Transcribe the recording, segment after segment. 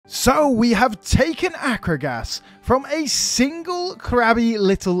So we have taken Acragas from a single crabby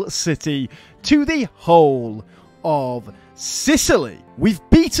little city to the whole of Sicily. We've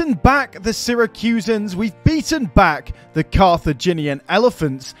beaten back the Syracusans, we've beaten back the Carthaginian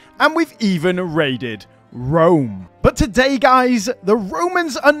elephants, and we've even raided Rome. But today, guys, the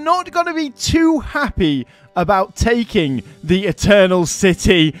Romans are not going to be too happy about taking the Eternal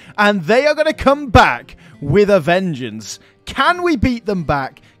City, and they are going to come back with a vengeance. Can we beat them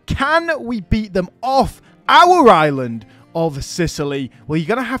back? Can we beat them off our island of Sicily? Well, you're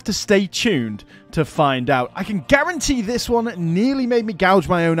going to have to stay tuned to find out. I can guarantee this one nearly made me gouge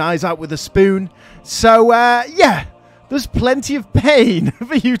my own eyes out with a spoon. So, yeah, there's plenty of pain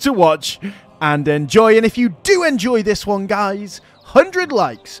for you to watch and enjoy. And if you do enjoy this one, guys, 100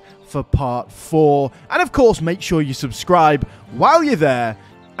 likes for part 4. And, of course, make sure you subscribe while you're there.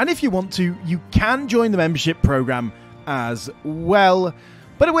 And if you want to, you can join the membership program as well.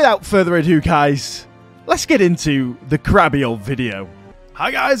 But without further ado, guys, let's get into the crabby old video. Hi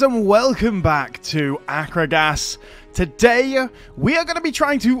guys, and welcome back to Acragas. Today, we are going to be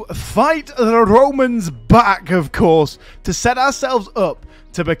trying to fight the Romans back, of course, to set ourselves up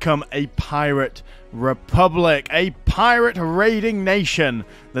to become a pirate republic, a pirate raiding nation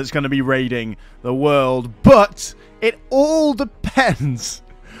that's going to be raiding the world. But it all depends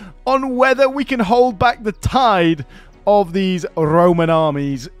on whether we can hold back the tide of these Roman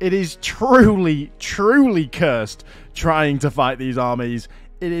armies. It is truly, truly cursed trying to fight these armies.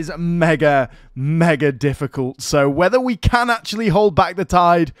 It is mega, mega difficult. So whether we can actually hold back the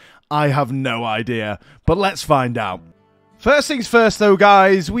tide, I have no idea. But let's find out. First things first, though,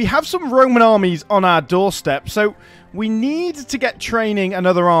 guys, we have some Roman armies on our doorstep. So we need to get training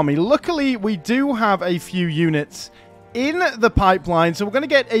another army. Luckily, we do have a few units in the pipeline. So we're going to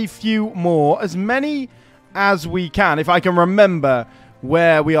get a few more, as many as we can, if I can remember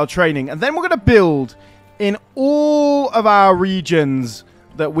where we are training. And then we're going to build in all of our regions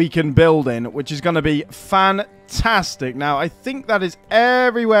that we can build in, which is going to be fantastic. Now, I think that is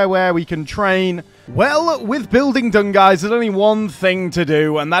everywhere where we can train. Well, with building done, guys, there's only one thing to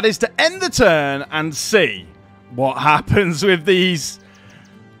do, and that is to end the turn and see what happens with these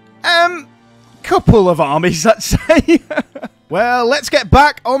couple of armies, let's say. Well, let's get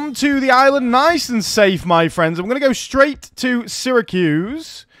back onto the island nice and safe, my friends. I'm going to go straight to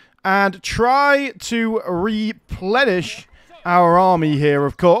Syracuse and try to replenish our army here,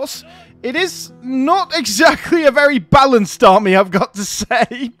 of course. It is not exactly a very balanced army, I've got to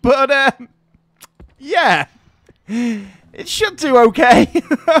say, but, yeah, it should do okay.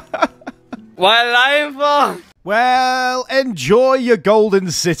 Well, enjoy your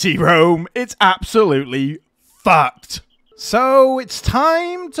golden city, Rome. It's absolutely fucked. So, it's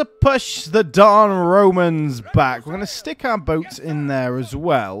time to push the darn Romans back. We're going to stick our boats in there as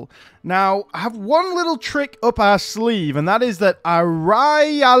well. Now, I have one little trick up our sleeve, and that is that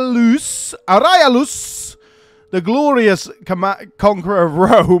Arialus, the glorious conqueror of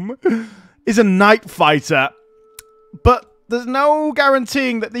Rome, is a night fighter. But there's no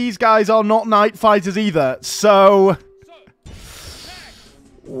guaranteeing that these guys are not night fighters either. So,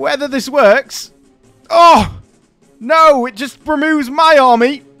 whether this works... Oh! No, it just removes my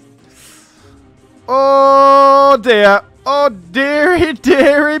army. Oh, dear. Oh, dearie,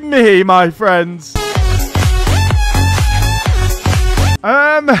 dearie me, my friends.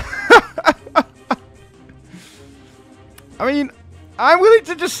 I mean, I'm willing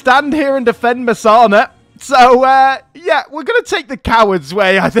to just stand here and defend Messana. So, yeah, we're going to take the coward's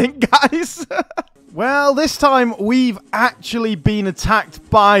way, I think, guys. Well, this time we've actually been attacked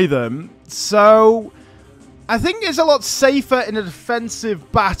by them. So... I think it's a lot safer in a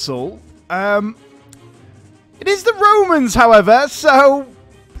defensive battle. It is the Romans, however, so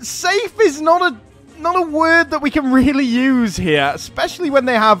safe is not a word that we can really use here, especially when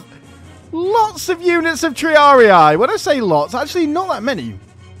they have lots of units of Triarii. When I say lots, actually not that many.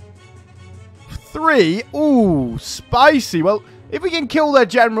 3. Ooh, spicy. Well, if we can kill their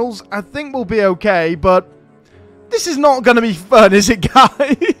generals, I think we'll be okay, but this is not going to be fun, is it,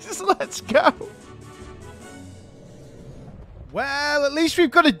 guys? Let's go. Well, at least we've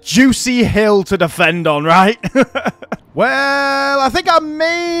got a juicy hill to defend on, right? Well, I think our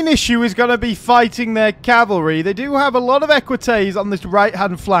main issue is going to be fighting their cavalry. They do have a lot of equites on this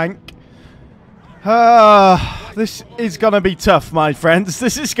right-hand flank. This is going to be tough, my friends.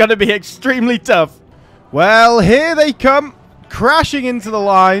 This is going to be extremely tough. Well, here they come, crashing into the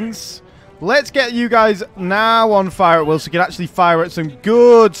lines. Let's get you guys now on fire at will, so we can actually fire at some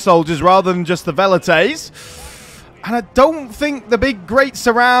good soldiers rather than just the velites. And I don't think the big great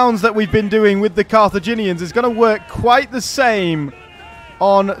surrounds that we've been doing with the Carthaginians is going to work quite the same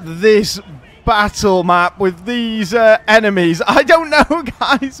on this battle map with these enemies. I don't know,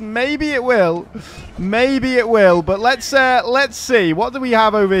 guys. Maybe it will. Maybe it will. But let's see. What do we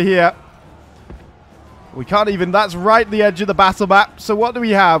have over here? We can't even... That's right at the edge of the battle map. So what do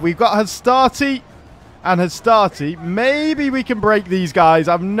we have? We've got Hastati and Hastati. Maybe we can break these guys.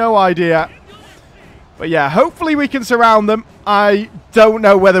 I have no idea. But yeah, hopefully we can surround them. I don't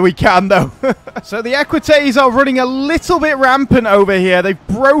know whether we can, though. So the Equites are running a little bit rampant over here. They've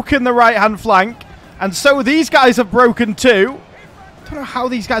broken the right-hand flank. And so these guys have broken too. I don't know how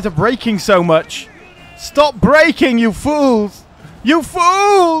these guys are breaking so much. Stop breaking, you fools. You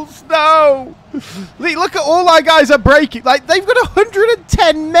fools! No! Look at all our guys are breaking. Like, they've got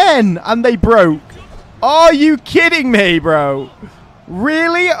 110 men and they broke. Are you kidding me, bro?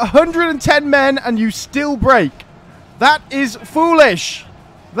 Really? 110 men and you still break? That is foolish.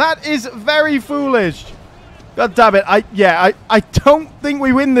 That is very foolish. God damn it. I don't think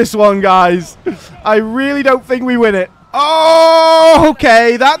we win this one, guys. I really don't think we win it. Oh,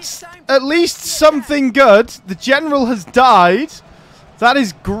 okay. That's at least something good. The general has died. That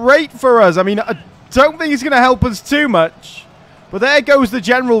is great for us. I mean, I don't think it's going to help us too much. But there goes the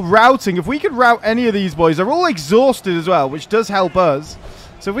general routing. If we could rout any of these boys, they're all exhausted as well, which does help us.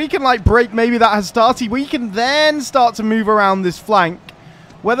 So if we can, like, break maybe that Hastati, we can then start to move around this flank.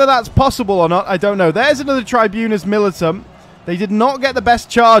 Whether that's possible or not, I don't know. There's another Tribunus Militum. They did not get the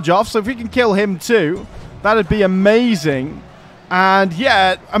best charge off, so if we can kill him too, that'd be amazing. And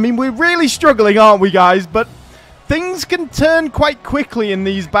yeah, I mean, we're really struggling, aren't we, guys? But things can turn quite quickly in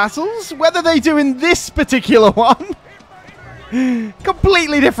these battles. Whether they do in this particular one,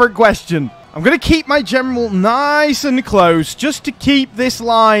 completely different question. I'm going to keep my general nice and close just to keep this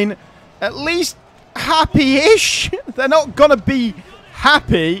line at least happy-ish. They're not going to be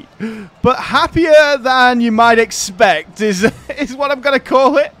happy, but happier than you might expect is what I'm going to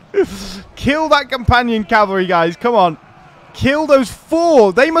call it. Kill that companion cavalry, guys. Come on. Kill those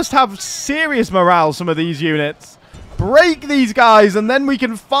 4. They must have serious morale, some of these units. Break these guys, and then we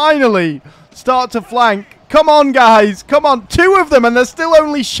can finally start to flank. Come on, guys. Come on. 2 of them, and they're still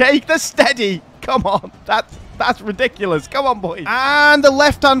only shake. They're steady. Come on. That's ridiculous. Come on, boys. And the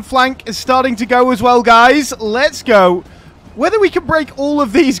left-hand flank is starting to go as well, guys. Let's go. Whether we can break all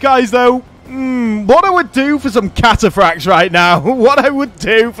of these guys, though, what I would do for some cataphracts right now. What I would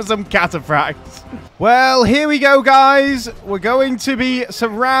do for some cataphracts. Well, here we go, guys. We're going to be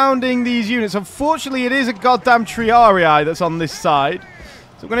surrounding these units. Unfortunately, it is a goddamn Triarii that's on this side.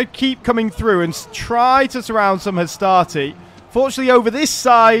 So I'm going to keep coming through and try to surround some Hastati. Fortunately, over this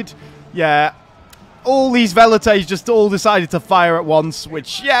side, yeah, all these Velites just all decided to fire at once,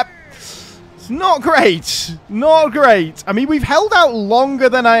 which, yeah, it's not great. Not great. I mean, we've held out longer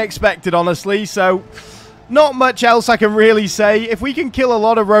than I expected, honestly, so not much else I can really say. If we can kill a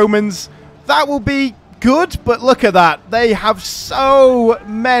lot of Romans, that will be good, but look at that. They have so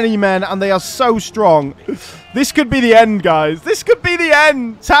many men, and they are so strong. This could be the end, guys. This could be the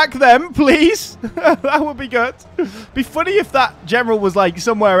end. Attack them, please. That would be good. Be funny if that general was, like,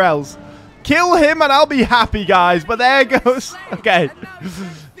 somewhere else. Kill him, and I'll be happy, guys. But there goes... Okay.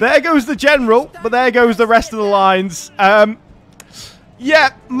 There goes the general, but there goes the rest of the lines.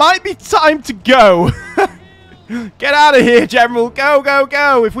 Yeah, might be time to go. Get out of here, general. Go, go,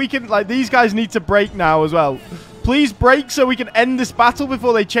 go. If we can... Like, these guys need to break now as well. Please break so we can end this battle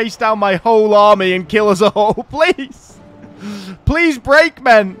before they chase down my whole army and kill us all. Please. Please break,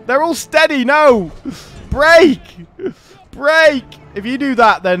 men. They're all steady. No. Break. Break. If you do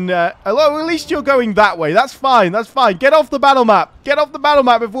that, then... hello, at least you're going that way. That's fine. That's fine. Get off the battle map. Get off the battle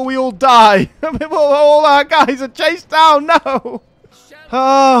map before we all die. Before all our guys are chased down. No.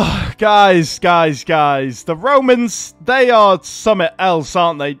 Oh, guys. The Romans, they are something else,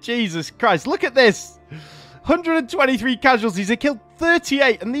 aren't they? Jesus Christ. Look at this. 123 casualties. They killed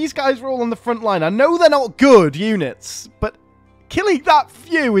 38, and these guys were all on the front line. I know they're not good units, but killing that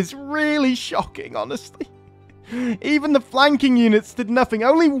few is really shocking, honestly. Even the flanking units did nothing.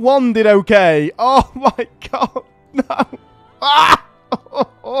 Only one did okay. Oh, my God. No. Ah!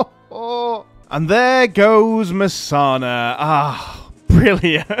 And there goes Messana. Ah,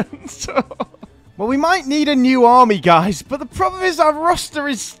 brilliant. Well, we might need a new army, guys, but the problem is our roster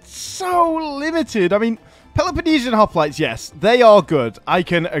is so limited. I mean... Peloponnesian hoplites, yes, they are good. I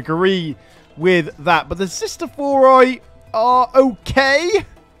can agree with that. But the Sister Foroi are okay.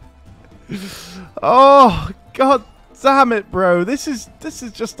 Oh, God damn it, bro. This is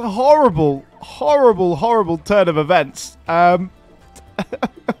just a horrible turn of events. At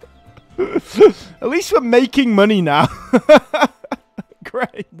least we're making money now.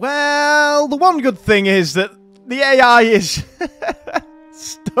 Great. Well, the one good thing is that the AI is...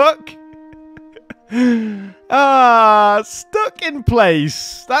 stuck. Stuck in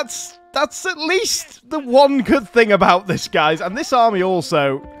place. That's at least the one good thing about this, guys. And this army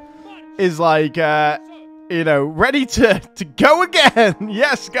also is like, you know, ready to go again.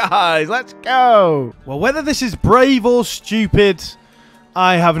 Yes, guys, let's go. Well, whether this is brave or stupid,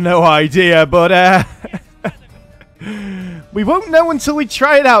 I have no idea, but we won't know until we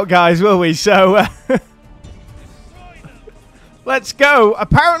try it out, guys, will we? So, let's go.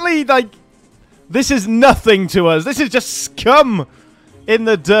 Apparently, like, this is nothing to us. This is just scum in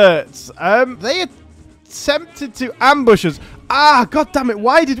the dirt. They attempted to ambush us. Ah, god damn it.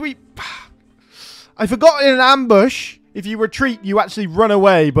 Why did we... I forgot in an ambush, if you retreat, you actually run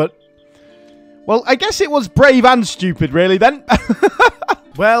away, but... Well, I guess it was brave and stupid, really, then.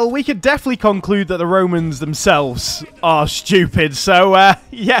 Well, we could definitely conclude that the Romans themselves are stupid, so,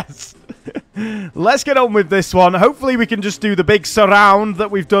 yes. Let's get on with this one. Hopefully we can just do the big surround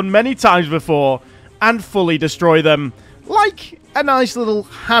that we've done many times before and fully destroy them. Like a nice little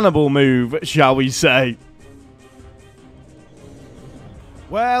Hannibal move, shall we say.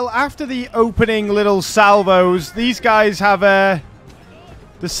 Well, after the opening little salvos, these guys have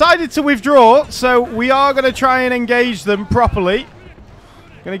decided to withdraw, so we are going to try and engage them properly.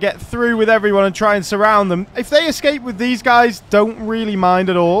 Going to get through with everyone and try and surround them. If they escape with these guys, don't really mind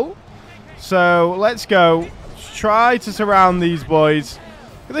at all. So, let's go. Try to surround these boys.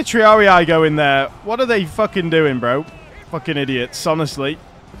 Look at the Triarii go in there. What are they fucking doing, bro? Fucking idiots, honestly.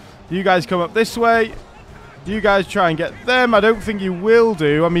 You guys come up this way. You guys try and get them. I don't think you will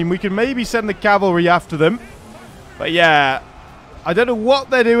do. I mean, we can maybe send the cavalry after them. But yeah, I don't know what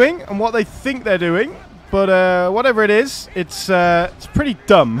they're doing and what they think they're doing. But whatever it is, it's pretty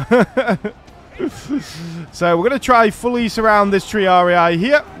dumb. So we're going to try fully surround this Triarii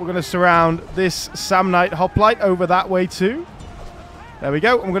here. We're going to surround this Samnite Hoplite over that way too. There we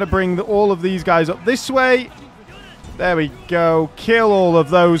go. I'm going to bring all of these guys up this way. There we go. Kill all of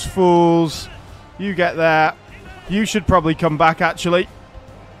those fools. You get there. You should probably come back, actually.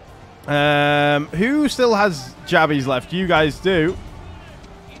 Who still has jabbies left? You guys do.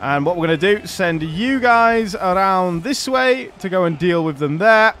 And what we're going to do, send you guys around this way to go and deal with them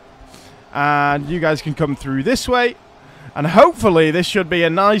there. And you guys can come through this way. And hopefully this should be a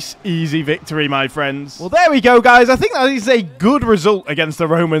nice, easy victory, my friends. Well, there we go, guys. I think that is a good result against the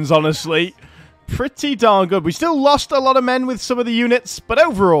Romans, honestly. Pretty darn good. We still lost a lot of men with some of the units, but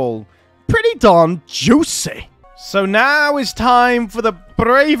overall, pretty darn juicy. So now is time for the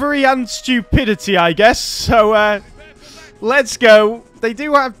bravery and stupidity, I guess. So, let's go. They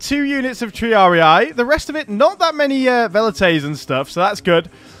do have 2 units of Triarii. The rest of it, not that many Velites and stuff, so that's good.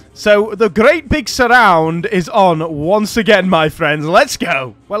 So, the great big surround is on once again, my friends. Let's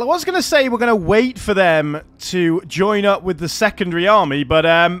go. Well, I was going to say we're going to wait for them to join up with the secondary army, but,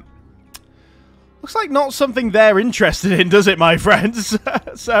 looks like not something they're interested in, does it, my friends?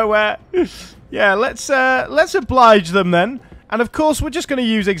 So, yeah, let's oblige them then. And, of course, we're just going to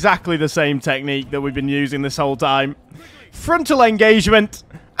use exactly the same technique that we've been using this whole time. Frontal engagement,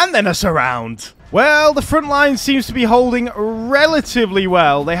 and then a surround. Well, the front line seems to be holding relatively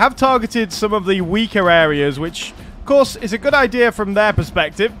well. They have targeted some of the weaker areas, which, of course, is a good idea from their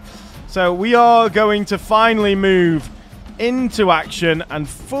perspective. So we are going to finally move into action and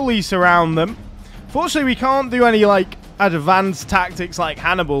fully surround them. Fortunately, we can't do any, like, advanced tactics like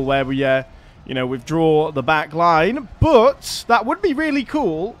Hannibal, where we, you know, withdraw the back line. But that would be really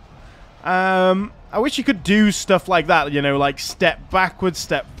cool. I wish you could do stuff like that, you know, like step backwards,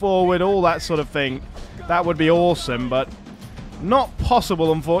 step forward, all that sort of thing. That would be awesome, but not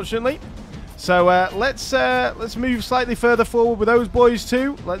possible, unfortunately. So let's move slightly further forward with those boys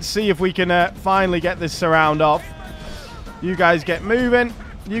too. Let's see if we can finally get this surround off. You guys get moving.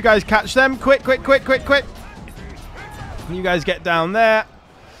 You guys catch them. Quick, quick, quick, quick, quick. You guys get down there.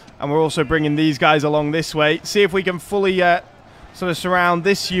 And we're also bringing these guys along this way. See if we can fully sort of surround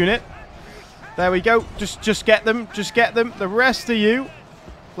this unit. There we go. Just get them. Just get them. The rest of you,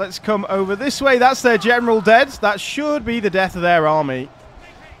 let's come over this way. That's their general dead. That should be the death of their army.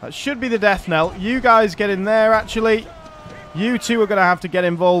 That should be the death knell. You guys get in there, actually. You two are going to have to get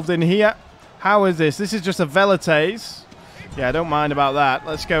involved in here. How is this? This is just a Velites. Yeah, don't mind about that.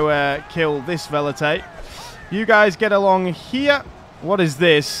 Let's go kill this Velite. You guys get along here. What is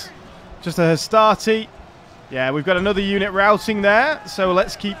this? Just a Hastati. Yeah, we've got another unit routing there. So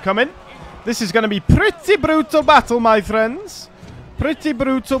let's keep coming. This is going to be pretty brutal battle, my friends. Pretty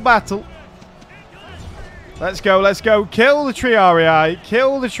brutal battle. Let's go, let's go. Kill the Triarii.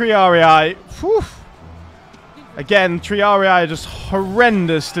 Kill the Triarii. Whew. Again, Triarii are just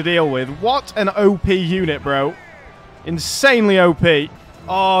horrendous to deal with. What an OP unit, bro. Insanely OP.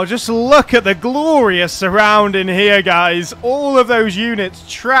 Oh, just look at the glorious surrounding here, guys. All of those units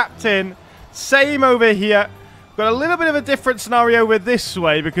trapped in. Same over here. Got a little bit of a different scenario with this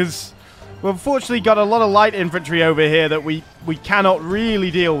way because we've unfortunately got a lot of light infantry over here that we cannot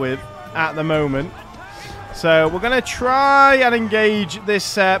really deal with at the moment. So we're going to try and engage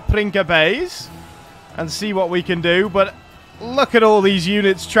this Principes and see what we can do. But look at all these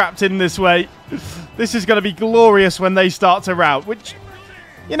units trapped in this way. This is going to be glorious when they start to rout, which,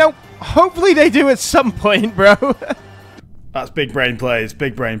 you know, hopefully they do at some point, bro. That's big brain play. It's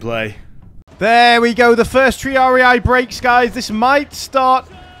big brain play. There we go. The first Triarii breaks, guys. This might start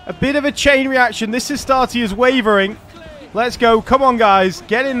a bit of a chain reaction. This is Startia's wavering. Let's go. Come on, guys.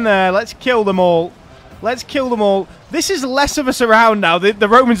 Get in there. Let's kill them all. Let's kill them all. This is less of a surround now. The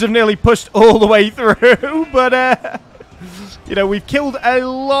Romans have nearly pushed all the way through. But, you know, we've killed a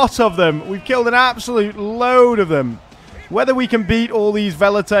lot of them. We've killed an absolute load of them. Whether we can beat all these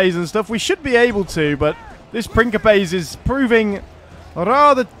Velites and stuff, we should be able to. But this Principes is proving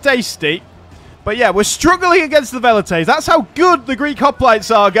rather tasty. But yeah, we're struggling against the Velites. That's how good the Greek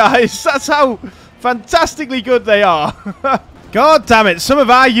hoplites are, guys. That's how fantastically good they are. God damn it. Some of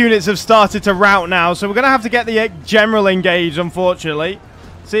our units have started to rout now. So we're going to have to get the general engaged, unfortunately.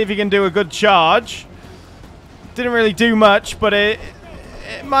 See if he can do a good charge. Didn't really do much, but it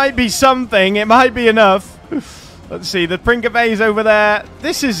might be something. It might be enough. Let's see. The Principes over there.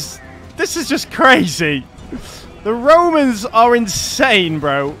 This is just crazy. The Romans are insane,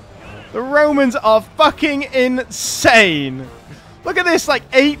 bro. The Romans are fucking insane. Look at this, like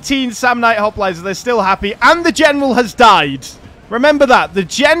 18 Samnite hoplites. They're still happy. And the general has died. Remember that. The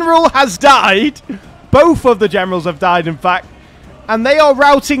general has died. Both of the generals have died, in fact. And they are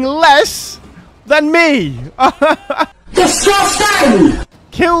routing less than me. Disgusting!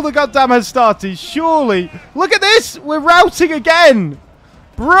 Kill the goddamn Astartes, surely. Look at this. We're routing again.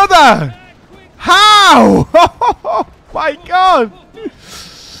 Brother. How? Oh, my God.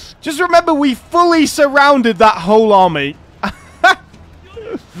 Just remember, we fully surrounded that whole army.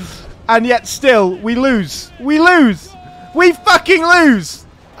 And yet still, we lose. We lose. We fucking lose.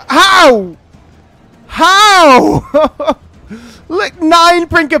 How? How? Look, 9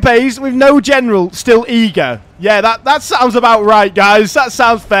 Principes with no general, still eager. Yeah, that sounds about right, guys. That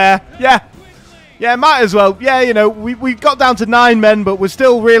sounds fair. Yeah. Yeah, might as well. Yeah, you know, we got down to 9 men, but we're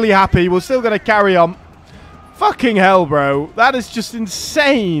still really happy. We're still going to carry on. Fucking hell, bro. That is just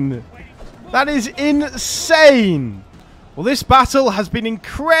insane. That is insane. Well, this battle has been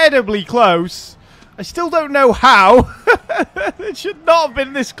incredibly close. I still don't know how. It should not have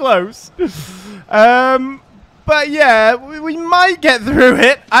been this close. But yeah, we might get through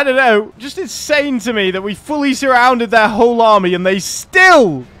it. I don't know. Just insane to me that we fully surrounded their whole army and they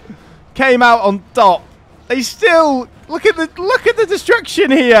still came out on top. They still... Look at the destruction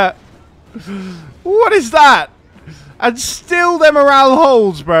here. What is that? And still their morale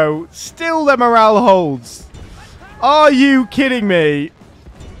holds, bro. Still their morale holds. Are you kidding me?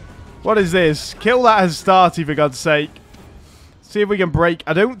 What is this? Kill that Hastati, for God's sake. See if we can break.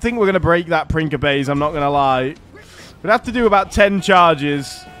 I don't think we're going to break that Principes, I'm not going to lie. We'd have to do about 10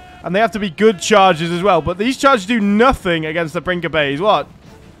 charges. And they have to be good charges as well. But these charges do nothing against the Principes. What?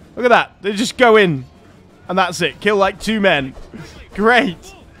 Look at that. They just go in. And that's it. Kill like 2 men.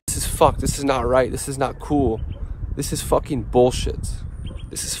 Great. This is fucked. This is not right. This is not cool. This is fucking bullshit.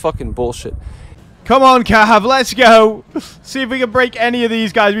 This is fucking bullshit. Come on, Cav, let's go. See if we can break any of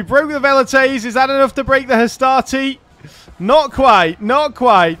these guys. We broke the Velites. Is that enough to break the Hastati? Not quite. Not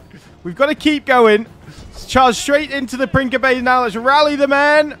quite. We've got to keep going. Let's charge straight into the Principes now. Let's rally the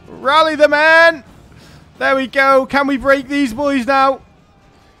men. Rally the men. There we go. Can we break these boys now?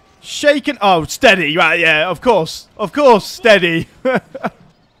 Shaken. Oh, steady. Right, yeah, of course. Of course, steady.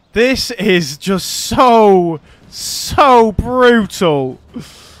 This is just so brutal.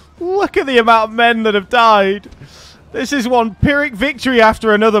 Look at the amount of men that have died. This is one Pyrrhic victory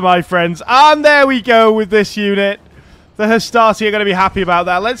after another, my friends. And there we go with this unit. The Hastati are going to be happy about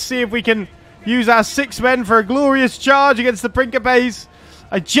that. Let's see if we can use our 6 men for a glorious charge against the Principes.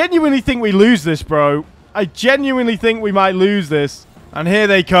 I genuinely think we lose this, bro. I genuinely think we might lose this. And here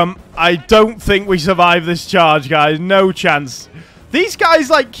they come. I don't think we survive this charge, guys. No chance. These guys,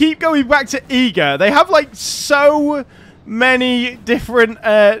 like, keep going back to eager. They have, like, so many different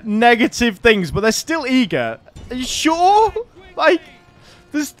negative things, but they're still eager. Are you sure? Like,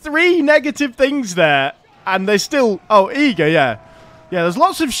 there's 3 negative things there, and they're still... Oh, eager, yeah. Yeah, there's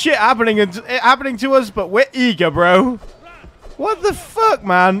lots of shit happening to us, but we're eager, bro. What the fuck,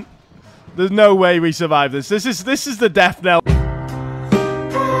 man? There's no way we survive this. This is the death knell.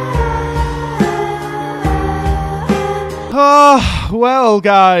 Oh, well,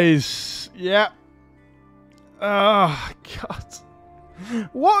 guys. Yeah. Oh, God.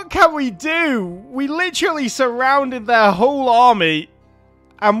 What can we do? We literally surrounded their whole army,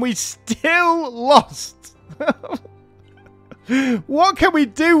 and we still lost. What can we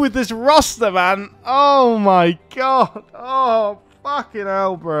do with this roster, man? Oh, my God. Oh, fucking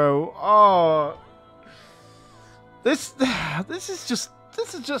hell, bro. Oh. This is just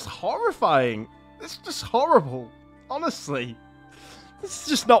horrifying. This is just horrible. Honestly. This is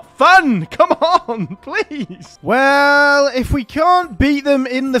just not fun. Come on, please. Well, if we can't beat them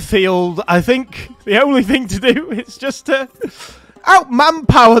in the field, I think the only thing to do is just to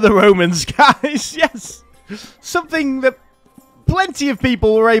out-manpower the Romans, guys. Yes. Something that plenty of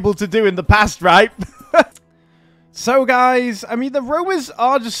people were able to do in the past, right? So, guys, I mean, the Romans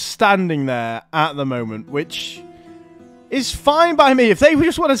are just standing there at the moment, which is fine by me. If they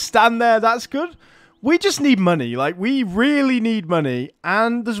just want to stand there, that's good. We just need money. Like, we really need money.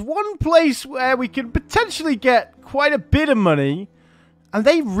 And there's one place where we can potentially get quite a bit of money. And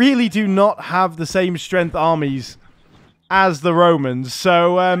they really do not have the same strength armies as the Romans.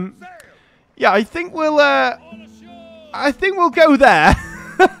 So, yeah, I think we'll go there.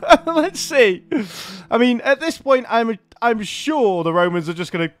 Let's see. I mean, at this point, I'm sure the Romans are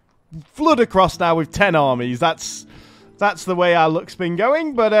just going to flood across now with 10 armies. That's the way our luck's been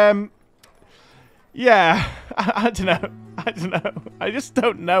going. But, yeah, I don't know. I just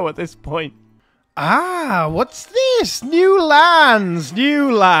don't know at this point. Ah, what's this? New lands.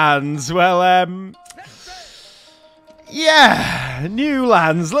 Well, yeah, new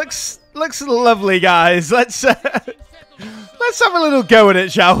lands. Looks lovely, guys. Let's have a little go at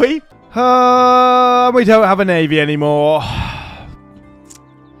it, shall we? We don't have a navy anymore.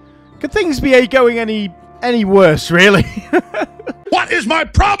 Could things be going any worse, really? What is my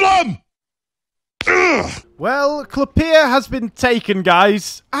problem? Ugh. Well, Clopia has been taken,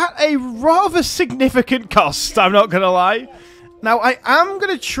 guys, at a rather significant cost, I'm not going to lie. Now, I am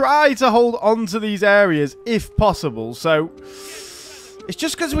going to try to hold on to these areas if possible, so it's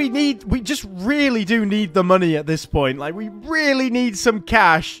just because we just really do need the money at this point. Like, we really need some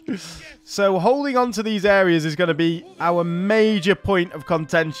cash. So holding on to these areas is going to be our major point of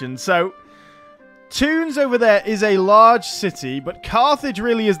contention. So Tunes over there is a large city, but Carthage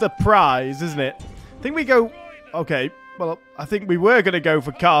really is the prize, isn't it? I think we go... Okay, well, I think we were going to go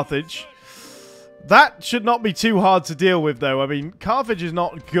for Carthage. That should not be too hard to deal with, though. I mean, Carthage is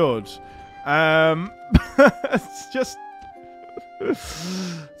not good. It's just...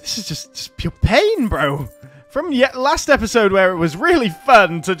 This is just pure pain, bro. From last episode where it was really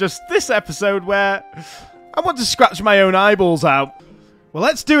fun to just this episode where I want to scratch my own eyeballs out. Well,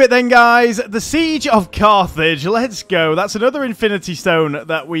 let's do it then, guys. The Siege of Carthage. Let's go. That's another Infinity Stone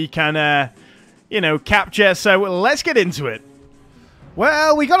that we can, you know, capture. So let's get into it.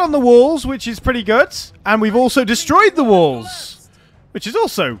 Well, we got on the walls, which is pretty good. And we've also destroyed the walls, which is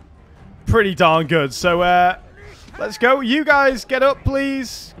also pretty darn good. So, let's go. You guys, get up,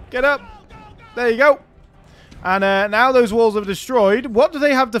 please. Get up. There you go. And now those walls are destroyed. What do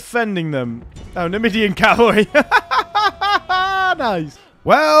they have defending them? Oh, Numidian cavalry. Nice.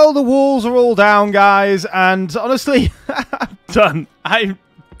 Well, the walls are all down, guys. And honestly, I'm done. I'm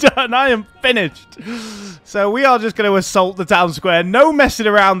done. I am finished. So we are just going to assault the town square. No messing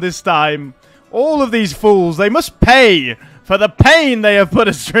around this time. All of these fools, they must pay for the pain they have put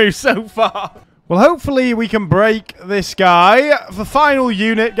us through so far. Well, hopefully we can break this guy. The final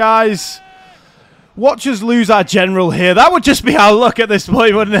unit, guys. Watch us lose our general here. That would just be our luck at this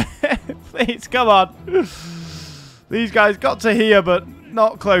point, wouldn't it? Please, come on. These guys got to here, but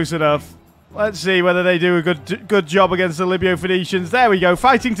not close enough. Let's see whether they do a good job against the Libyo-Phoenicians. There we go.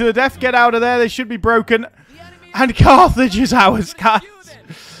 Fighting to the death. Get out of there. They should be broken. And Carthage is ours, guys.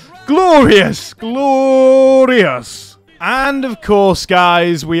 Glorious. Glorious. And, of course,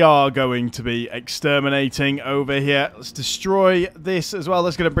 guys, we are going to be exterminating over here. Let's destroy this as well.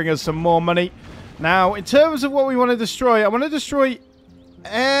 That's going to bring us some more money. Now, in terms of what we want to destroy, I want to destroy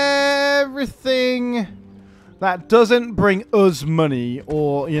everything that doesn't bring us money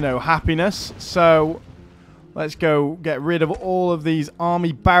or, you know, happiness. So, let's go get rid of all of these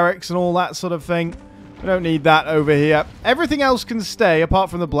army barracks and all that sort of thing. We don't need that over here. Everything else can stay,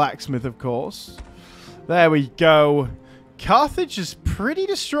 apart from the blacksmith, of course. There we go. Carthage is pretty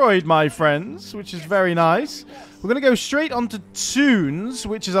destroyed, my friends, which is very nice. We're going to go straight on to Tunes,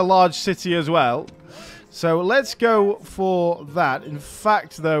 which is a large city as well. So let's go for that. In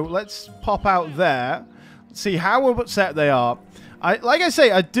fact, though, let's pop out there. Let's see how upset they are. Like I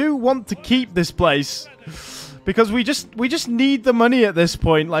say, I do want to keep this place because we just need the money at this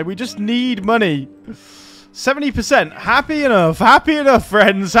point. Like, we just need money. 70%. Happy enough,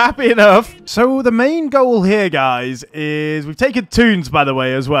 friends. Happy enough. So the main goal here, guys, is we've taken tunes, by the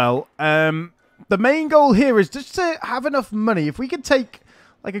way, as well. The main goal here is just to have enough money. If we could take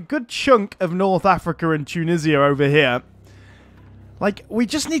like a good chunk of North Africa and Tunisia over here, like, we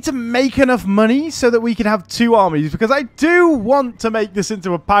just need to make enough money so that we can have 2 armies, because I do want to make this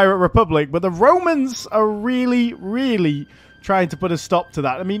into a pirate republic, but the Romans are really, really trying to put a stop to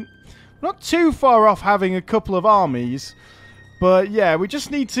that. I mean, we're not too far off having a couple of armies, but yeah, we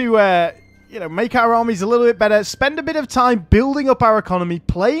just need to, you know, make our armies a little bit better, spend a bit of time building up our economy,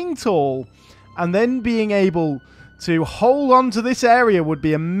 playing tall, and then being able to hold on to this area would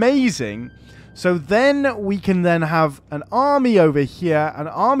be amazing. So then we can then have an army over here, an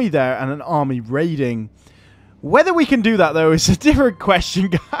army there, and an army raiding. Whether we can do that, though, is a different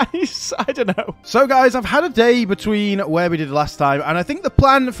question, guys. I don't know. So, guys, I've had a day between where we did last time, and I think the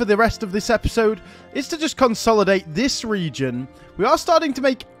plan for the rest of this episode is to just consolidate this region. We are starting to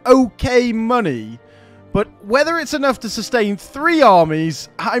make okay money, but whether it's enough to sustain 3 armies,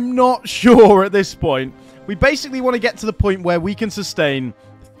 I'm not sure at this point. We basically want to get to the point where we can sustain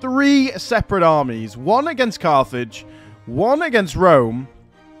 3 separate armies. 1 against Carthage, 1 against Rome,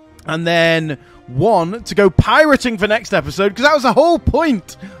 and then 1 to go pirating for next episode, because that was the whole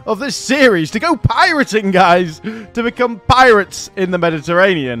point of this series, to go pirating, guys, to become pirates in the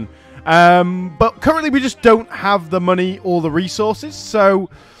Mediterranean. But currently we just don't have the money or the resources, so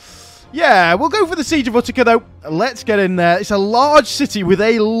yeah, we'll go for the Siege of Utica, though. Let's get in there. It's a large city with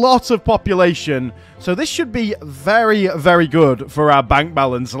a lot of population, so this should be very, very good for our bank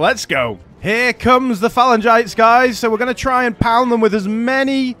balance. Let's go. Here comes the Phalangites, guys. So we're going to try and pound them with as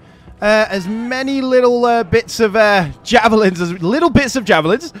many little bits of javelins,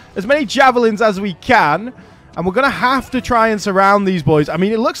 as many javelins as we can. And we're going to have to try and surround these boys. I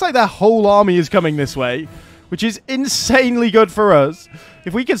mean, it looks like their whole army is coming this way, which is insanely good for us.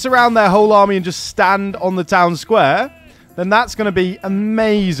 If we can surround their whole army and just stand on the town square, then that's going to be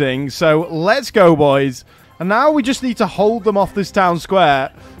amazing. So let's go, boys. And now we just need to hold them off this town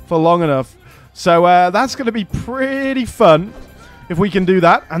square for long enough. So that's going to be pretty fun if we can do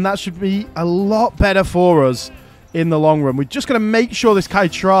that. And that should be a lot better for us in the long run. We're just going to make sure this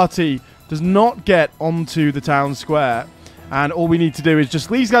Kaitrati does not get onto the town square. And all we need to do is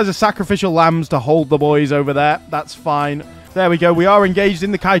just... These guys are sacrificial lambs to hold the boys over there. That's fine. There we go. We are engaged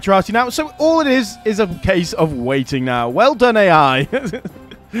in the Kaitrati now. So all it is a case of waiting now. Well done, AI.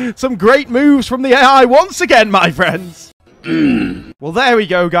 Some great moves from the AI once again, my friends. Well, there we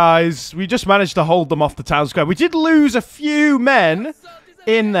go, guys. We just managed to hold them off the town square. We did lose a few men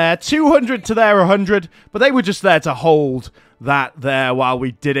in there. 200 to their 100. But they were just there to hold that there while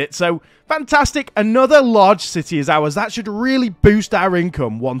we did it. So... fantastic. Another large city is ours. That should really boost our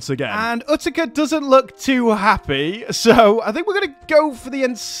income once again. And Utica doesn't look too happy. So I think we're going to go for the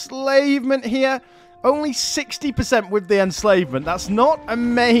enslavement here. Only 60% with the enslavement. That's not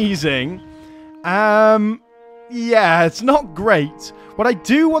amazing. Yeah, it's not great. What I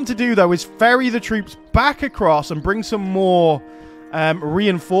do want to do, though, is ferry the troops back across and bring some more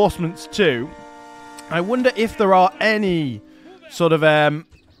reinforcements too. I wonder if there are any sort of...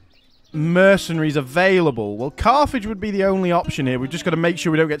 mercenaries available. Well, Carthage would be the only option here. We've just got to make sure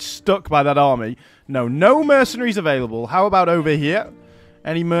we don't get stuck by that army. No mercenaries available. How about over here?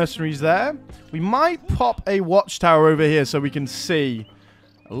 Any mercenaries there? We might pop a watchtower over here so we can see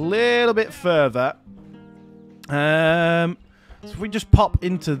a little bit further. So if we just pop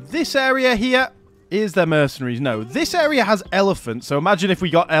into this area here, is there mercenaries? No. This area has elephants, so imagine if we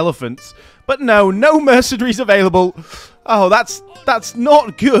got elephants. But no mercenaries available. Oh, that's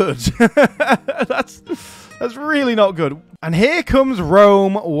not good. that's really not good. And here comes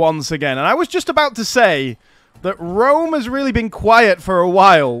Rome once again. And I was just about to say that Rome has really been quiet for a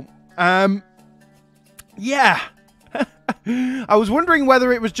while. Yeah. I was wondering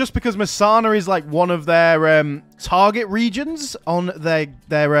whether it was just because Messana is like one of their target regions on their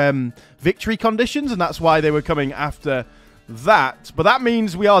victory conditions, and that's why they were coming after that. But that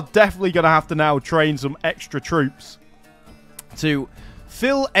means we are definitely going to have to now train some extra troops to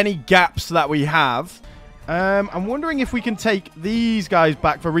fill any gaps that we have. I'm wondering if we can take these guys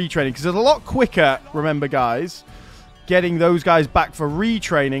back for retraining, because it's a lot quicker, remember, guys, getting those guys back for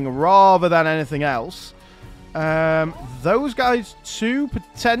retraining rather than anything else. Those guys too,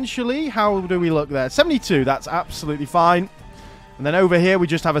 potentially. How do we look there? 72, that's absolutely fine. And then over here we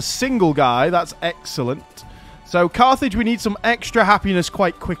just have a single guy. That's excellent. So Carthage, we need some extra happiness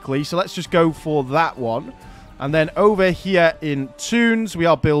quite quickly, so let's just go for that one. And then over here in Tunes, we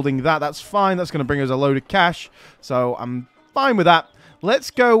are building that. That's fine. That's going to bring us a load of cash, so I'm fine with that.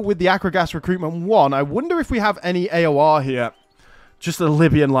 Let's go with the Acragas Recruitment 1. I wonder if we have any AOR here. Just the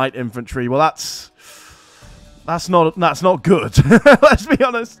Libyan light infantry. Well, that's not good. Let's be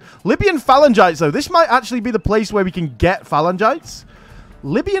honest. Libyan phalangites, though. This might actually be the place where we can get phalangites.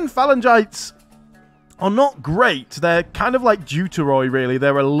 Libyan phalangites are not great. They're kind of like Deuteroi, really.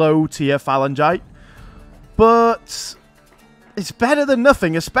 They're a low-tier phalangite. But it's better than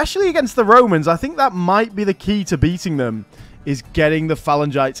nothing, especially against the Romans. I think that might be the key to beating them, is getting the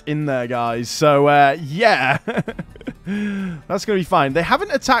phalangites in there, guys. So, yeah. That's going to be fine. They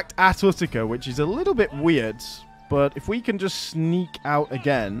haven't attacked at Utica, which is a little bit weird. But if we can just sneak out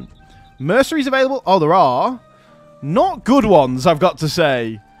again. Mercenaries available? Oh, there are. Not good ones, I've got to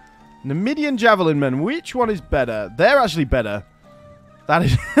say. Numidian Javelin Men. Which one is better? They're actually better. That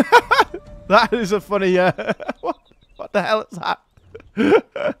is... that is a funny... what the hell is that?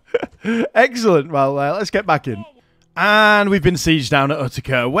 Excellent. Well, let's get back in. And we've been sieged down at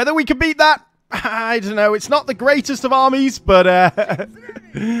Utica. Whether we can beat that, I don't know. It's not the greatest of armies, but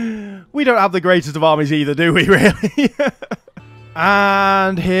we don't have the greatest of armies either, do we, really?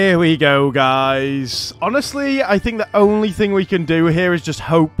 And here we go, guys. Honestly, I think the only thing we can do here is just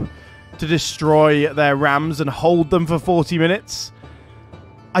hope to destroy their rams and hold them for 40 minutes.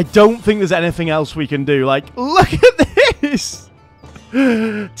 I don't think there's anything else we can do. Like, look at this!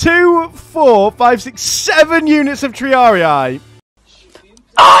 2, 4, 5, 6, 7 units of Triarii.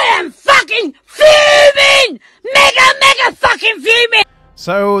 I am fucking fuming! Mega fucking fuming!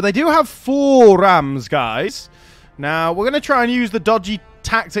 So, they do have 4 rams, guys. Now, we're going to try and use the dodgy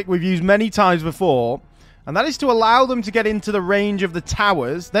tactic we've used many times before. And that is to allow them to get into the range of the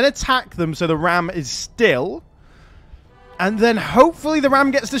towers. Then attack them so the ram is still. And then hopefully the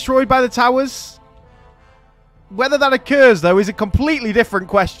ram gets destroyed by the towers. Whether that occurs, though, is a completely different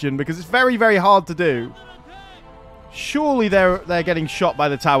question, because it's very, very hard to do. Surely they're getting shot by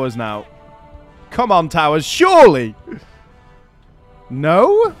the towers now. Come on, towers. Surely.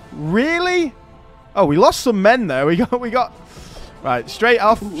 No? Really? Oh, we lost some men there. We got... Right, straight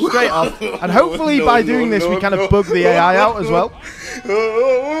off. And hopefully by doing this, we kind of bug the AI out as well.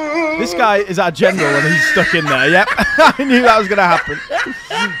 This guy is our general, and he's stuck in there. Yep, I knew that was going to happen.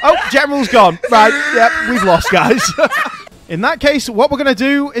 Oh, general's gone. Right, yep, we've lost, guys. In that case, what we're going to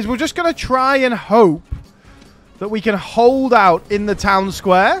do is we're just going to try and hope that we can hold out in the town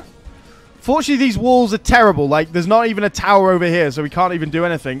square. Fortunately, these walls are terrible. Like, there's not even a tower over here, so we can't even do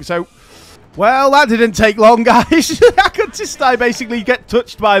anything. So... well, that didn't take long, guys. I could just basically get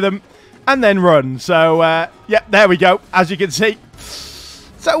touched by them and then run. So, yeah, there we go, as you can see.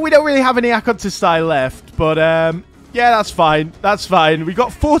 So, we don't really have any Akontastai left. But, yeah, that's fine. That's fine. We've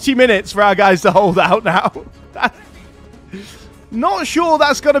got 40 minutes for our guys to hold out now. Not sure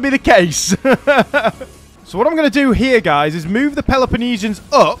that's going to be the case. So, what I'm going to do here, guys, is move the Peloponnesians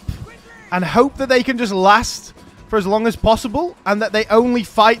up and hope that they can just last for as long as possible, and that they only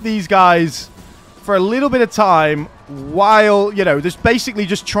fight these guys for a little bit of time while, you know, just basically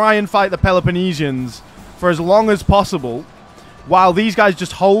just try and fight the Peloponnesians for as long as possible while these guys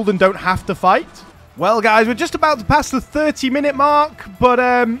just hold and don't have to fight. Well, guys, we're just about to pass the 30-minute mark, but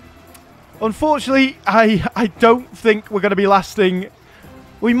unfortunately, I don't think we're going to be lasting.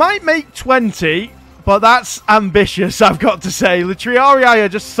 We might make 20, but that's ambitious, I've got to say. The Triarii are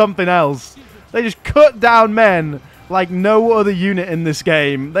just something else. They just cut down men like no other unit in this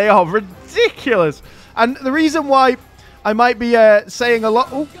game. They are ridiculous. And the reason why I might be saying a lot...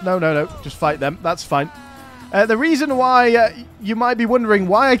 oh, no. Just fight them. That's fine. The reason why you might be wondering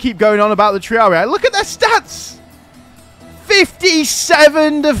why I keep going on about the Triarii. Look at their stats.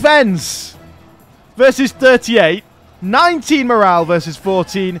 57 defense versus 38. 19 morale versus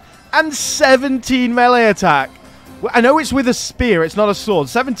 14. And 17 melee attack. I know it's with a spear, it's not a sword.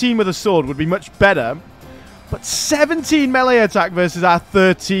 17 with a sword would be much better. But 17 melee attack versus our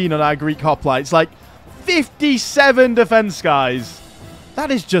 13 on our Greek hoplites. Like, 57 defense, guys.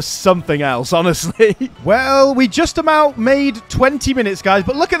 That is just something else, honestly. Well, we just about made 20 minutes, guys.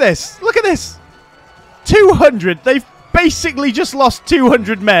 But look at this. Look at this. 200. They've basically just lost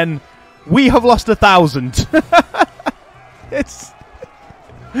 200 men. We have lost 1,000. It's...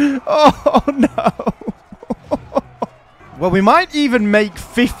 oh, no. Well, we might even make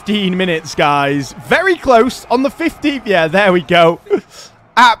 15 minutes, guys. Very close. On the 15th. Yeah, there we go.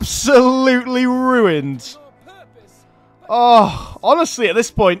 Absolutely ruined. Oh, honestly, at this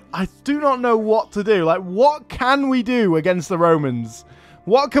point, I do not know what to do. Like, what can we do against the Romans?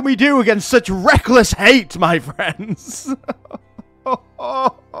 What can we do against such reckless hate, my friends?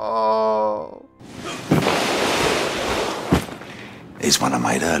 It's one I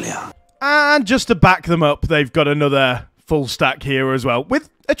made earlier. And just to back them up, they've got another full stack here as well, with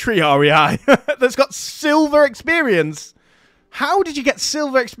a Triarii that's got silver experience. How did you get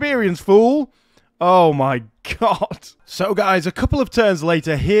silver experience, fool? Oh my god. So guys, a couple of turns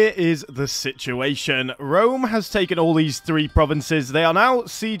later, here is the situation. Rome has taken all these 3 provinces. They are now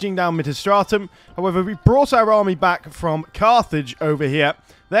sieging down Mitistratum. However, we brought our army back from Carthage over here.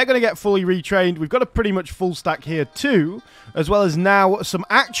 They're going to get fully retrained. We've got a pretty much full stack here too, as well as now some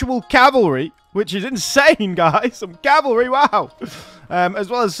actual cavalry, which is insane, guys. Some cavalry, wow. As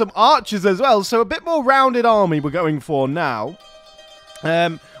well as some archers as well. So a bit more rounded army we're going for now.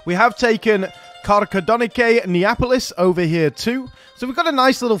 We have taken Carcadonice Neapolis over here too. So we've got a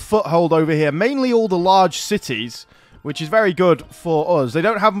nice little foothold over here. Mainly all the large cities, which is very good for us. They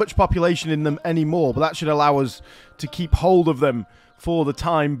don't have much population in them anymore, but that should allow us to keep hold of them for the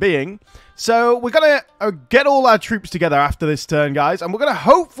time being. So we're going to get all our troops together after this turn, guys. And we're going to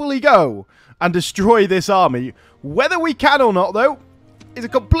hopefully go and destroy this army. Whether we can or not, though, is a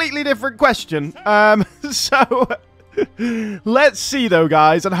completely different question. So let's see, though,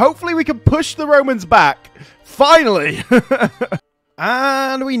 guys. And hopefully we can push the Romans back. Finally.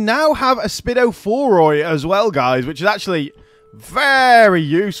 And we now have a Spidophoroi as well, guys, which is actually very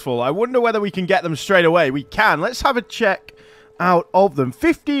useful. I wonder whether we can get them straight away. We can. Let's have a check out of them.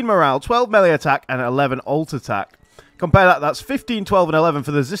 15 morale, 12 melee attack, and 11 ult attack. Compare that, that's 15, 12, and 11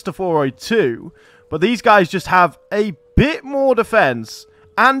 for the Zistophoroi 2. But these guys just have a bit more defense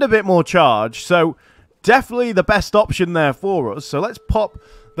and a bit more charge. So definitely the best option there for us. So let's pop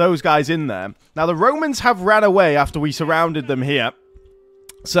those guys in there. Now the Romans have ran away after we surrounded them here.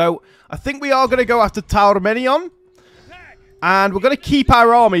 So I think we are going to go after Tauromenion. And we're going to keep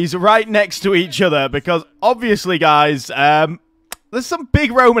our armies right next to each other. Because obviously, guys, there's some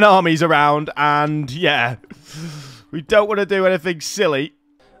big Roman armies around. And yeah, we don't want to do anything silly.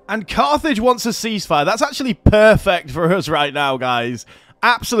 And Carthage wants a ceasefire. That's actually perfect for us right now, guys.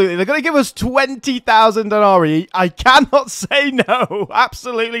 Absolutely. They're going to give us 20,000 denarii. I cannot say no.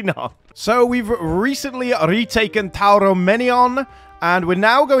 Absolutely not. So we've recently retaken Tauromenion. And we're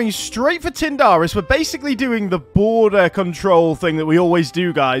now going straight for Tyndaris. We're basically doing the border control thing that we always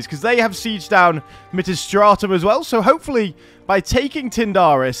do, guys. Because they have sieged down Mitistratum as well. So hopefully, by taking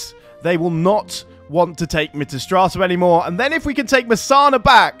Tyndaris, they will not want to take Mitistratum anymore. And then if we can take Messana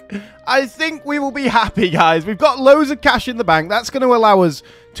back, I think we will be happy, guys. We've got loads of cash in the bank. That's going to allow us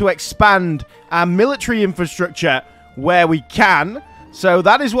to expand our military infrastructure where we can. So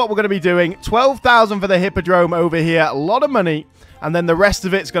that is what we're going to be doing. 12,000 for the Hippodrome over here. A lot of money. And then the rest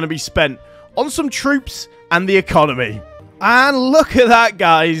of it's going to be spent on some troops and the economy. And look at that,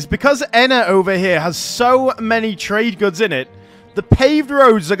 guys. Because Enna over here has so many trade goods in it, the paved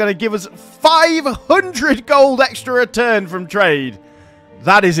roads are going to give us 500 gold extra return from trade.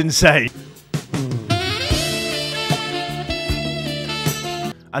 That is insane.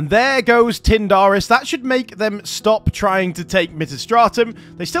 And there goes Tyndaris. That should make them stop trying to take Mitistratum.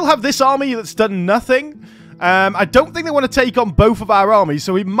 They still have this army that's done nothing. I don't think they want to take on both of our armies,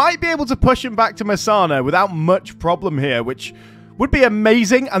 so we might be able to push him back to Messana without much problem here, which would be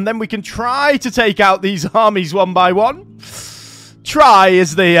amazing. And then we can try to take out these armies one by one. Try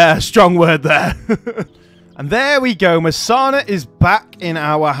is the strong word there. And there we go. Messana is back in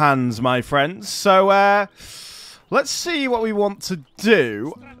our hands, my friends. So let's see what we want to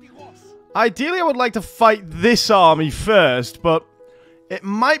do. Ideally, I would like to fight this army first, but it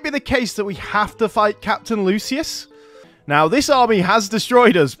might be the case that we have to fight Captain Lucius. Now, this army has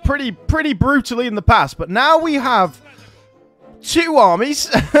destroyed us pretty brutally in the past, but now we have 2 armies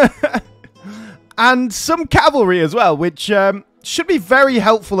and some cavalry as well, which should be very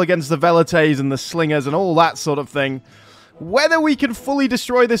helpful against the Velites and the Slingers and all that sort of thing. Whether we can fully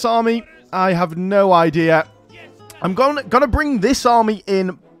destroy this army, I have no idea. I'm gonna bring this army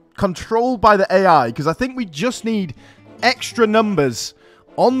in controlled by the AI, because I think we just need extra numbers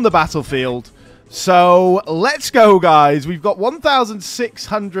on the battlefield. So let's go, guys. We've got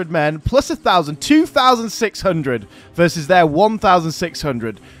 1,600 men plus 1,000, 2,600 versus their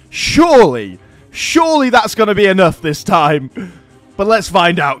 1,600. Surely that's going to be enough this time. But let's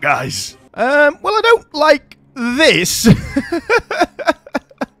find out, guys. Well, I don't like this.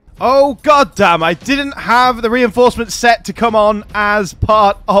 Oh, goddamn. I didn't have the reinforcement set to come on as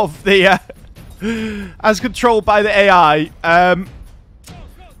part of the... as controlled by the AI.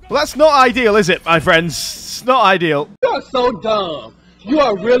 Well, that's not ideal, is it, my friends? It's not ideal. You are so dumb. You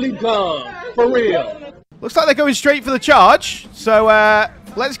are really dumb. For real. Looks like they're going straight for the charge. So,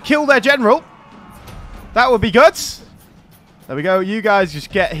 let's kill their general. That would be good. There we go. You guys just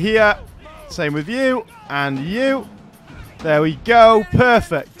get here. Same with you. And you. There we go.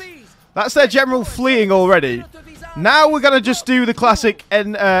 Perfect. That's their general fleeing already. Now we're going to just do the classic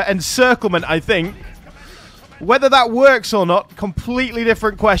encirclement, I think. Whether that works or not, completely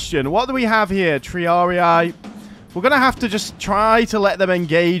different question. What do we have here? Triarii. We're going to have to just try to let them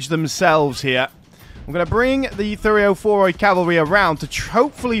engage themselves here. I'm going to bring the Thureophoroi cavalry around to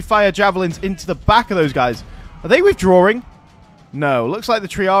hopefully fire javelins into the back of those guys. Are they withdrawing? No. Looks like the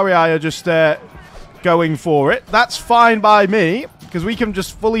Triarii are just going for it. That's fine by me, because we can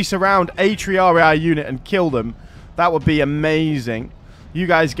just fully surround a Triarii unit and kill them. That would be amazing. You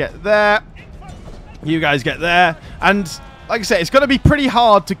guys get there. You guys get there. And, like I said, it's going to be pretty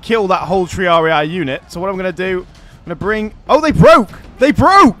hard to kill that whole Triarii unit. So what I'm going to do, I'm going to bring... Oh, they broke! They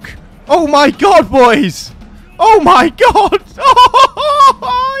broke! Oh, my God, boys! Oh, my God!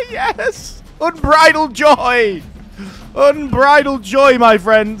 Oh, yes! Unbridled joy! Unbridled joy, my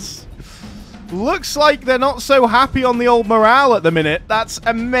friends. Looks like they're not so happy on the old morale at the minute. That's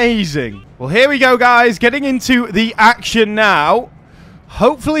amazing. Well, here we go, guys. Getting into the action now.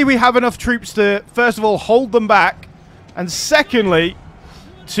 Hopefully we have enough troops to, first of all, hold them back. And secondly,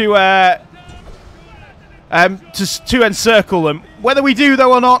 to encircle them. Whether we do,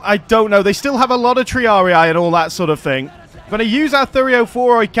 though, or not, I don't know. They still have a lot of Triarii and all that sort of thing. I'm going to use our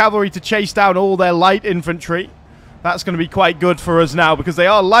Thureophoroi cavalry to chase down all their light infantry. That's going to be quite good for us now, because they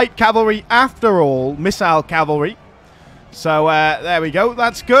are light cavalry after all. Missile cavalry. So, there we go.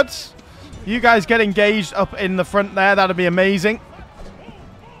 That's good. You guys get engaged up in the front there. That'll be amazing.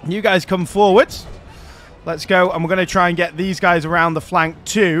 You guys come forward. Let's go. And we're going to try and get these guys around the flank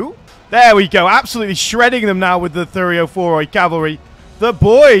too. There we go. Absolutely shredding them now with the Thureophoroi cavalry. The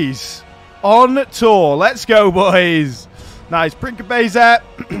boys on tour. Let's go, boys. Nice. Principes there.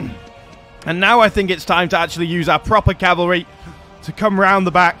 And now I think it's time to actually use our proper cavalry to come round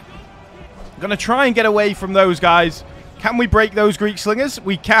the back. I'm going to try and get away from those guys. Can we break those Greek slingers?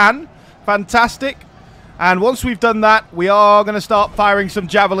 We can. Fantastic. And once we've done that, we are going to start firing some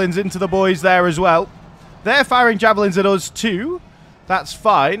javelins into the boys there as well. They're firing javelins at us too. That's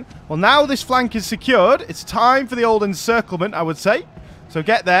fine. Well, now this flank is secured. It's time for the old encirclement, I would say. So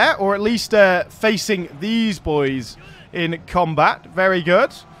get there, or at least facing these boys in combat. Very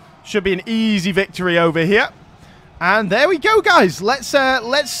good. Should be an easy victory over here. And there we go, guys. Let's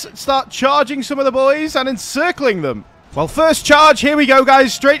start charging some of the boys and encircling them. Well, first charge, here we go,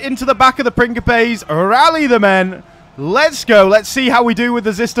 guys. Straight into the back of the Principes. Rally the men. Let's go. Let's see how we do with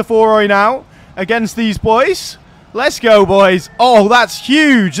the Zistophoroi now against these boys. Let's go, boys. Oh, that's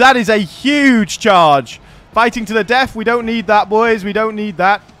huge. That is a huge charge. Fighting to the death. We don't need that, boys. We don't need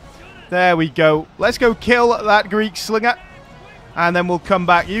that. There we go. Let's go kill that Greek slinger. And then we'll come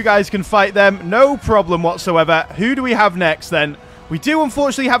back. You guys can fight them. No problem whatsoever. Who do we have next, then? We do,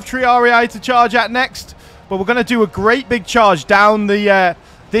 unfortunately, have Triarii to charge at next. But we're going to do a great big charge down the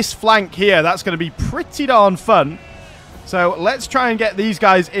this flank here. That's going to be pretty darn fun. So let's try and get these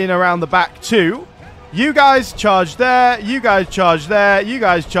guys in around the back too. You guys charge there. You guys charge there. You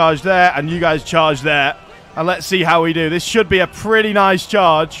guys charge there. And you guys charge there. And let's see how we do. This should be a pretty nice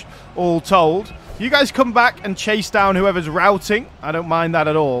charge, all told. You guys come back and chase down whoever's routing. I don't mind that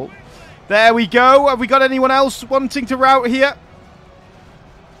at all. There we go. Have we got anyone else wanting to rout here?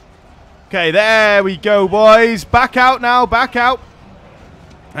 Okay, there we go, boys. Back out now, back out.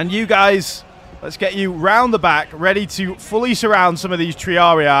 And you guys, let's get you round the back, ready to fully surround some of these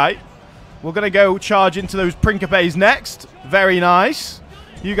Triarii. We're going to go charge into those Principes next. Very nice.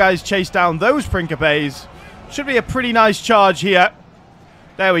 You guys chase down those Principes. Should be a pretty nice charge here.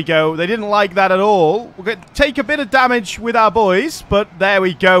 There we go. They didn't like that at all. We're going to take a bit of damage with our boys, but there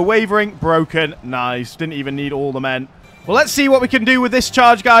we go. Wavering, broken. Nice. Didn't even need all the men. Well, let's see what we can do with this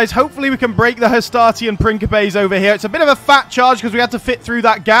charge, guys. Hopefully we can break the Hastatian Principes over here. It's a bit of a fat charge because we had to fit through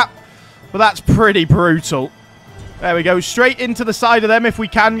that gap, but that's pretty brutal. There we go. Straight into the side of them if we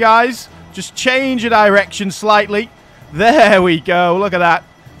can, guys. Just change a direction slightly. There we go. Look at that.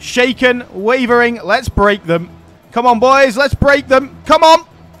 Shaken, wavering. Let's break them. Come on, boys. Let's break them. Come on.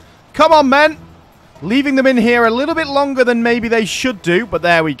 Come on, men. Leaving them in here a little bit longer than maybe they should do, but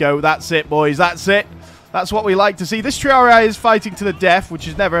there we go. That's it, boys. That's it. That's what we like to see. This Triarii is fighting to the death, which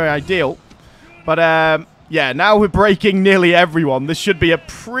is never ideal. But, yeah, now we're breaking nearly everyone. This should be a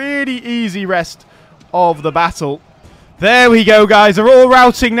pretty easy rest of the battle. There we go, guys. They're all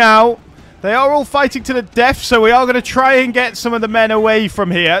routing now. They are all fighting to the death, so we are going to try and get some of the men away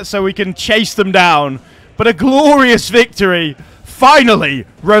from here so we can chase them down. But a glorious victory. Finally,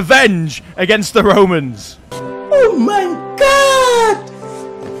 revenge against the Romans. Oh, my God!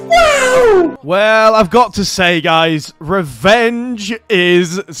 Wow! Well, I've got to say, guys, revenge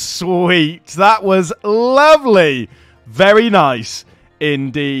is sweet. That was lovely. Very nice.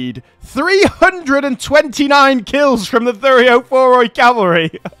 indeed. 329 kills from the 304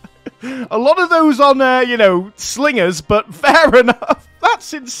 Cavalry. A lot of those on, you know, slingers, but fair enough.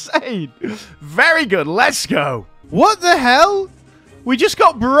 That's insane. Very good. Let's go. What the hell? We just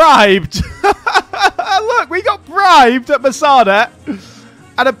got bribed. Look, we got bribed at Masada.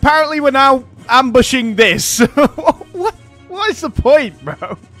 And apparently we're now ambushing this. What is the point,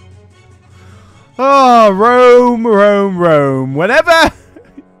 bro? Oh, Rome, Rome, Rome. Whenever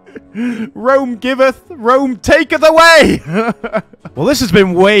Rome giveth, Rome taketh away. Well, this has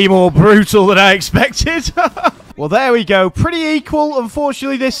been way more brutal than I expected. Well, there we go. Pretty equal,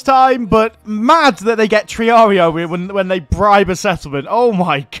 unfortunately, this time. But mad that they get Triario when they bribe a settlement. Oh,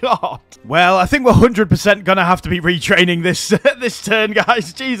 my God. Well, I think we're 100% going to have to be retraining this, this turn,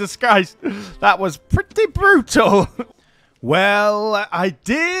 guys. Jesus Christ. That was pretty brutal. Well, I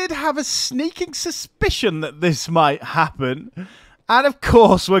did have a sneaking suspicion that this might happen. And of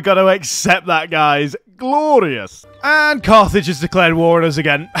course, we're going to accept that, guys. Glorious. And Carthage has declared war on us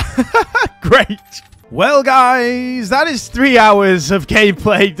again. Great. Well, guys, that is 3 hours of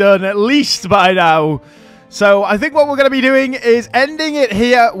gameplay done, at least by now. So I think what we're going to be doing is ending it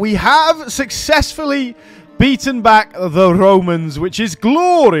here. We have successfully beaten back the Romans, which is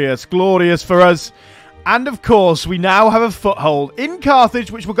glorious, glorious for us. And of course, we now have a foothold in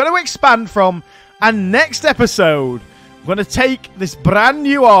Carthage, which we're going to expand from. And next episode, we're going to take this brand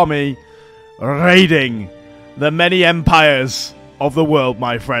new army raiding the many empires of the world,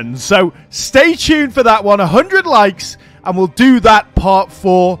 my friends. So stay tuned for that one. 100 likes, and we'll do that part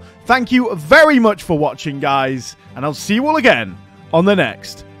 4. Thank you very much for watching, guys. And I'll see you all again on the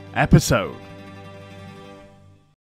next episode.